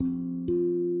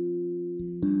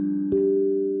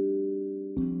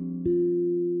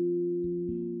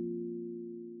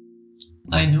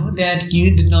I know that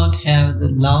you do not have the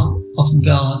love of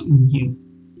God in you.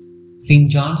 St.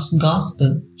 John's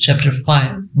Gospel, chapter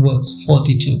 5, verse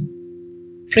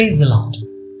 42. Praise the Lord.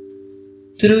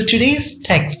 Through today's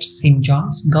text, St.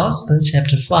 John's Gospel,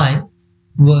 chapter 5,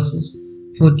 verses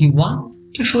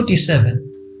 41 to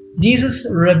 47, Jesus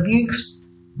rebukes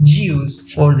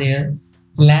Jews for their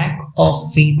lack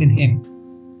of faith in Him.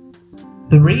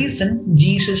 The reason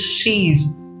Jesus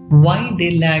says why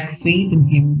they lack faith in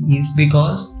Him is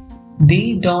because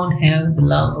they don't have the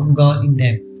love of God in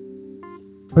them.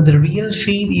 For the real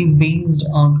faith is based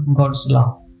on God's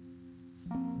love.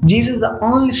 Jesus, the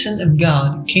only Son of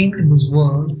God, came to this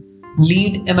world,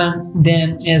 lived among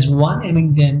them as one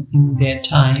among them in their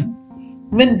time.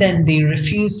 Even then they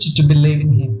refused to believe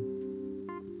in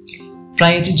Him.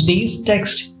 Prior to today's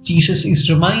text, Jesus is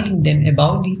reminding them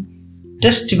about the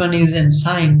testimonies and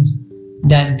signs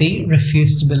that they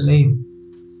refused to believe.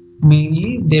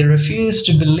 Mainly, they refused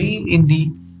to believe in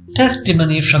the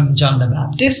testimony from John the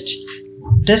Baptist,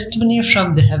 testimony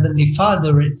from the Heavenly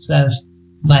Father itself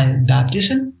by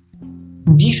baptism,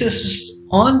 Jesus'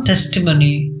 own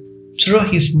testimony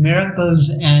through His miracles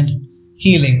and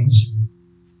healings,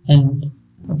 and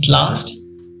at last,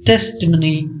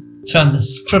 testimony from the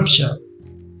Scripture.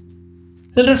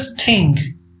 Let us think,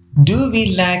 do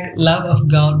we lack love of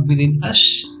God within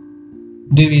us?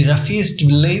 Do we refuse to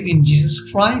believe in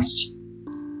Jesus Christ?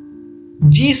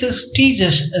 Jesus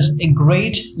teaches us a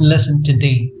great lesson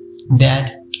today,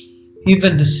 that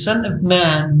even the Son of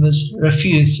Man was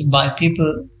refused by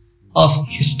people of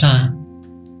His time.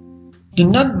 Do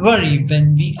not worry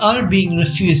when we are being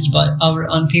refused by our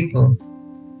own people.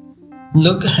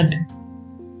 Look at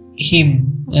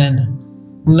Him and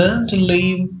learn to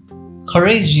live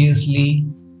courageously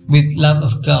with love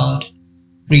of God,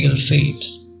 real faith.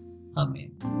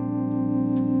 Amen.